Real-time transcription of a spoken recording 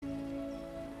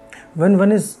When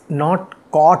one is not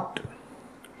caught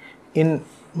in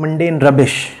mundane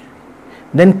rubbish,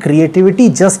 then creativity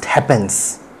just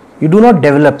happens. You do not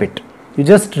develop it. You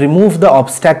just remove the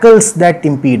obstacles that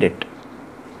impede it.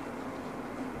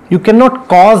 You cannot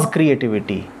cause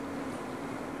creativity.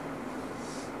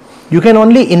 You can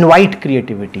only invite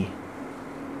creativity.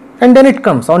 And then it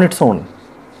comes on its own.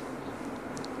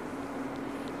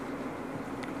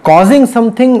 Causing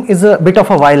something is a bit of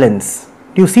a violence.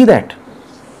 Do you see that?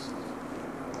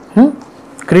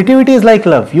 Creativity is like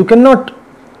love. You cannot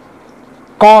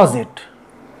cause it.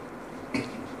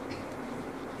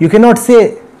 You cannot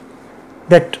say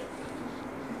that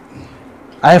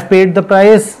I have paid the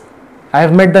price, I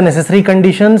have met the necessary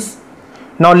conditions,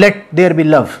 now let there be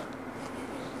love.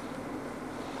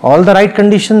 All the right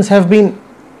conditions have been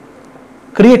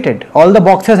created, all the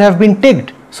boxes have been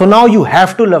ticked, so now you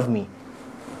have to love me.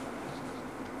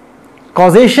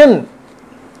 Causation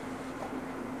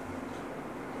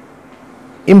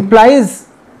implies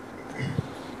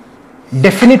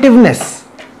definitiveness.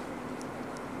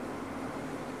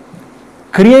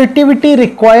 Creativity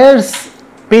requires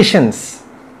patience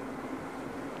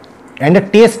and a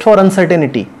taste for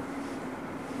uncertainty.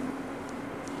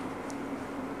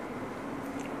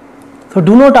 So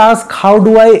do not ask, how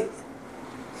do I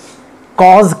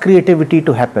cause creativity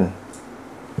to happen?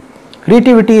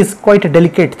 Creativity is quite a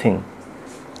delicate thing.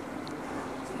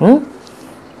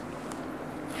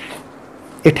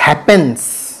 It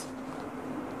happens.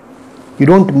 You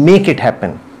don't make it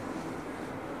happen.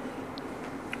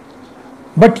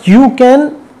 But you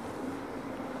can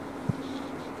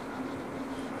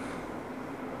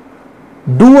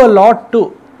do a lot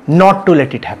to not to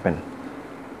let it happen.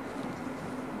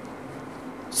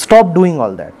 Stop doing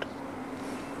all that.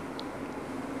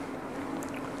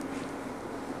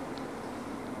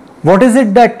 What is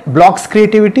it that blocks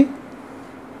creativity?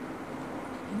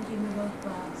 Thinking about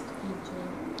past,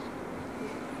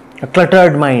 future. A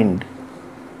cluttered mind,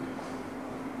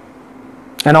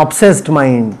 an obsessed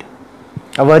mind,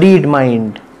 a worried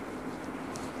mind,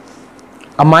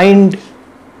 a mind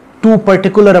too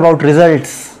particular about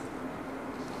results.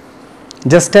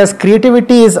 Just as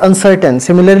creativity is uncertain,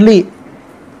 similarly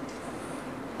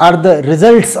are the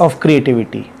results of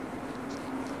creativity.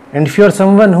 And if you are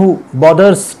someone who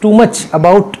bothers too much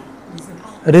about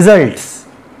results,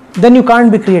 then you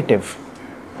can't be creative.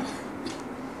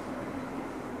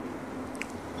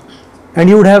 And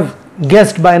you would have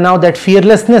guessed by now that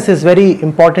fearlessness is very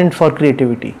important for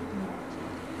creativity.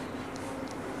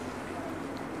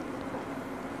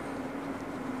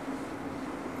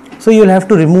 So you'll have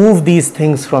to remove these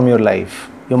things from your life,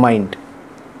 your mind.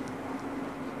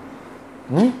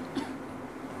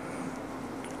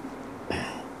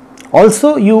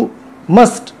 Also, you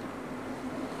must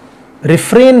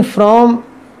refrain from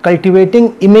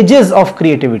cultivating images of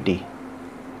creativity.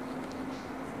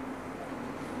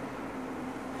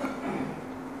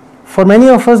 For many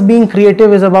of us, being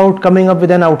creative is about coming up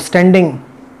with an outstanding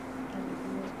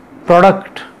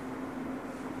product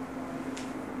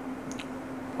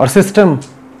or system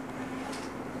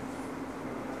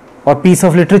or piece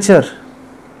of literature.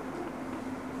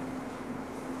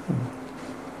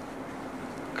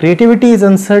 Creativity is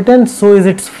uncertain, so is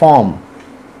its form.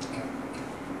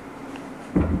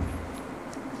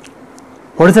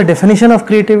 What is the definition of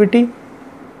creativity?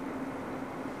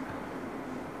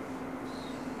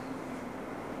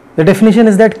 The definition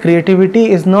is that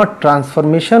creativity is not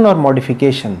transformation or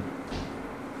modification.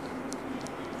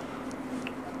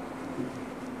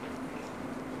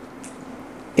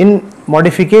 In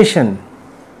modification,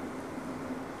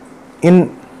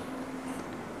 in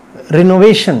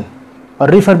renovation or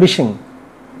refurbishing,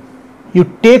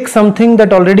 you take something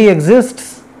that already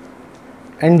exists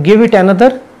and give it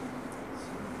another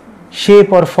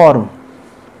shape or form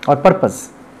or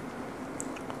purpose.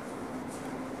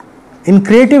 In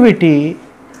creativity,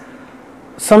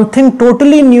 something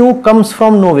totally new comes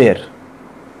from nowhere.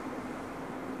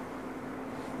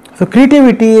 So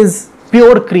creativity is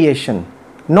pure creation,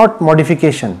 not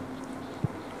modification.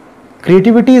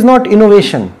 Creativity is not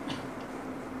innovation.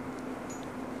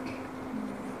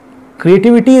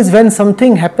 Creativity is when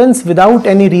something happens without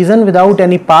any reason, without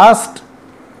any past,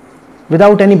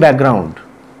 without any background.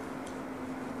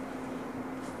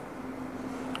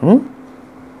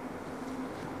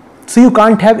 So you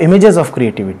can't have images of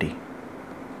creativity.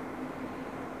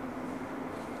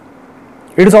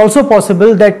 It is also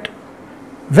possible that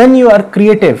when you are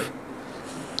creative,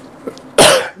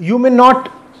 you may not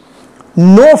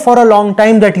know for a long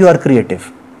time that you are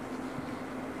creative.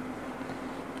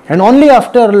 And only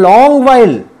after a long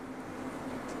while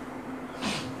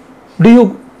do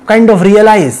you kind of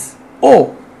realize,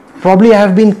 oh, Probably I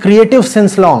have been creative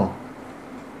since long.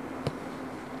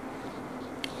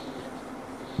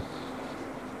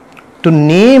 To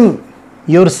name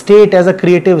your state as a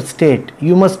creative state,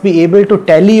 you must be able to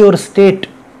tally your state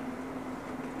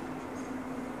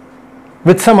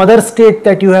with some other state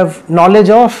that you have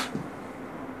knowledge of,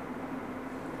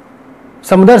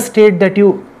 some other state that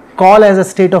you call as a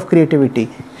state of creativity.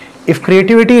 If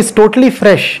creativity is totally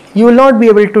fresh, you will not be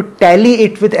able to tally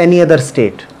it with any other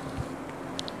state.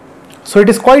 So it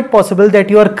is quite possible that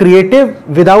you are creative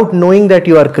without knowing that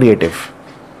you are creative.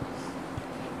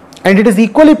 And it is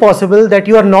equally possible that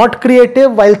you are not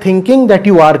creative while thinking that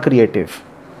you are creative.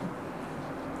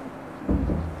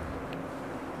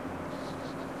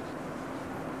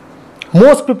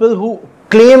 Most people who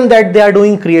claim that they are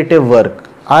doing creative work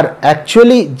are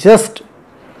actually just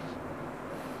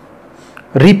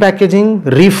repackaging,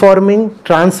 reforming,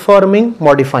 transforming,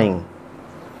 modifying.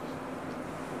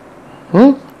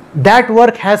 That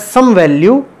work has some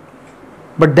value,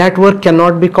 but that work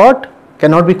cannot be called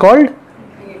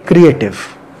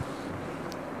creative.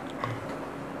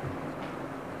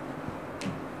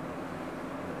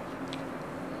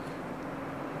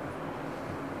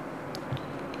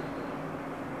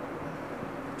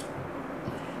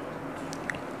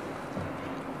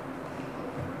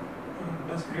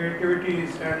 Does creativity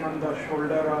stand on the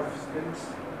shoulder of skills?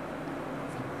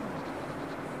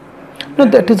 No,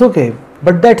 that is okay.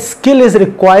 But that skill is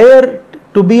required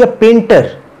to be a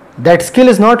painter. That skill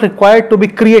is not required to be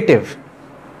creative.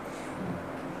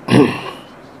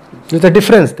 There's a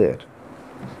difference there.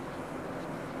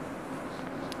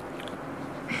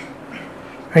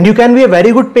 And you can be a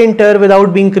very good painter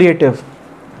without being creative.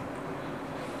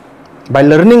 By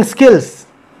learning skills,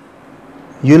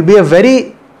 you will be a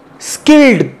very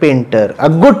skilled painter, a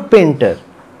good painter.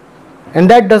 And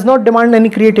that does not demand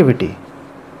any creativity.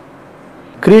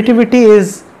 Creativity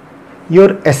is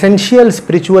your essential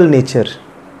spiritual nature.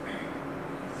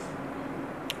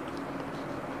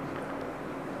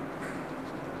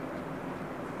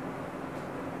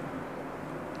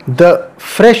 The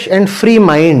fresh and free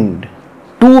mind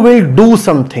too will do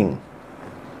something.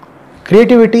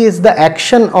 Creativity is the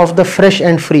action of the fresh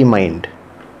and free mind.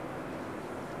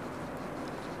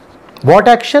 What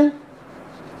action?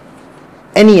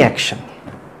 Any action.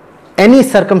 Any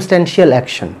circumstantial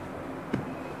action.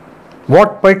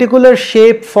 What particular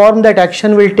shape, form that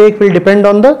action will take will depend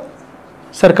on the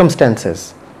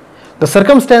circumstances. The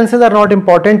circumstances are not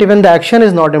important, even the action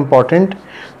is not important.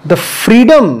 The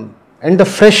freedom and the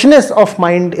freshness of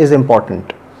mind is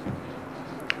important.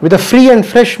 With a free and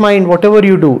fresh mind, whatever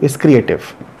you do is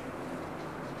creative.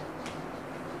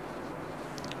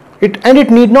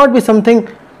 It need not be something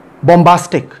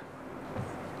bombastic.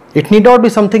 It need not be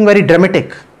something very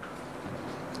dramatic.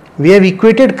 We have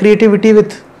equated creativity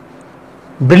with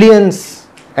brilliance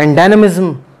and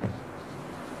dynamism.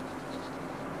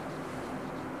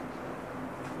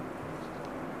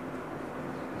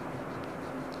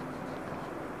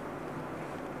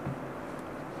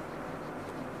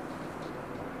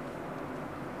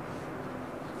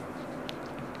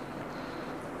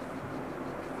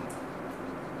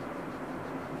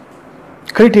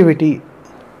 Creativity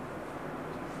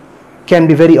can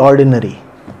be very ordinary.